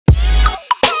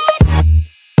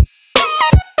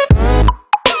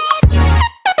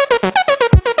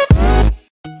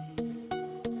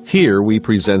Here we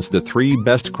presents the 3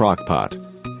 best crockpot.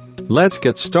 Let's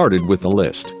get started with the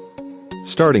list.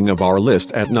 Starting of our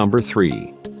list at number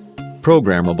 3.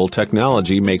 Programmable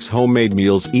technology makes homemade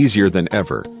meals easier than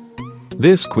ever.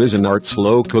 This Cuisinart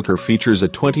slow cooker features a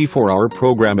 24-hour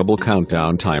programmable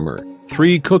countdown timer,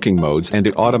 3 cooking modes, and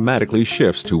it automatically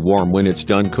shifts to warm when it's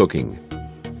done cooking.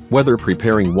 Whether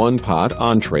preparing one-pot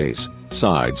entrees,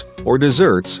 sides, or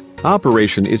desserts,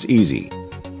 operation is easy.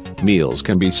 Meals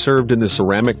can be served in the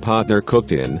ceramic pot they're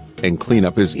cooked in, and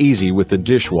cleanup is easy with the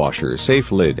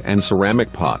dishwasher-safe lid and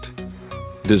ceramic pot.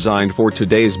 Designed for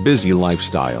today's busy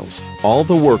lifestyles, all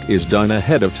the work is done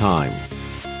ahead of time.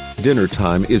 Dinner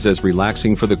time is as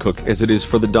relaxing for the cook as it is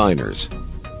for the diners.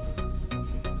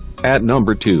 At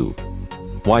number 2.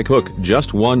 Why cook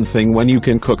just one thing when you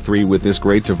can cook 3 with this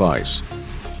great device?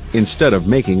 Instead of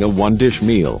making a one-dish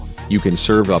meal, you can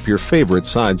serve up your favorite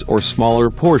sides or smaller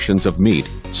portions of meat,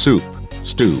 soup,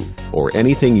 stew, or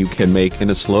anything you can make in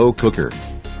a slow cooker.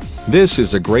 This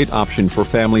is a great option for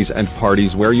families and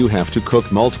parties where you have to cook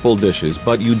multiple dishes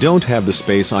but you don't have the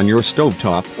space on your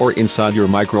stovetop or inside your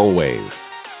microwave.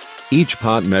 Each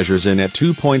pot measures in at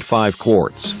 2.5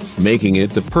 quarts, making it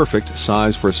the perfect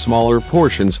size for smaller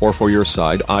portions or for your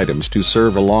side items to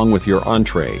serve along with your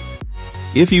entree.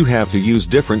 If you have to use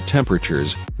different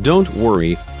temperatures, don't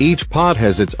worry, each pot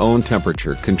has its own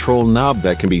temperature control knob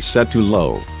that can be set to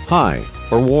low, high,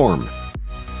 or warm.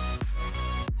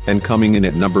 And coming in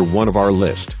at number 1 of our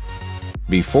list.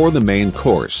 Before the main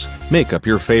course, make up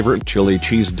your favorite chili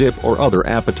cheese dip or other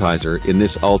appetizer in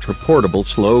this ultra-portable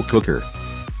slow cooker.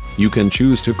 You can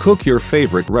choose to cook your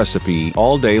favorite recipe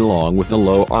all day long with the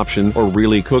low option or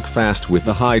really cook fast with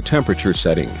the high temperature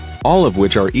setting, all of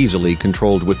which are easily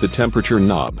controlled with the temperature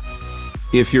knob.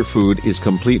 If your food is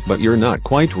complete but you're not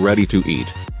quite ready to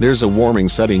eat, there's a warming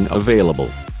setting available.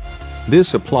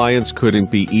 This appliance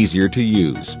couldn't be easier to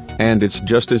use, and it's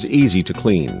just as easy to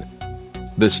clean.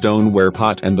 The stoneware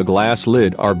pot and the glass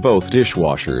lid are both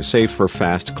dishwasher safe for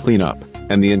fast cleanup,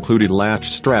 and the included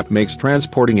latch strap makes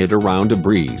transporting it around a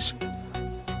breeze.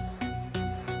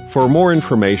 For more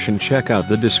information, check out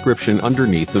the description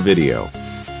underneath the video.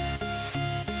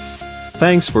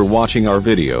 Thanks for watching our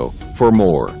video. For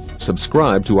more,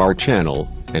 subscribe to our channel,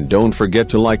 and don't forget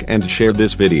to like and share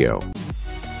this video.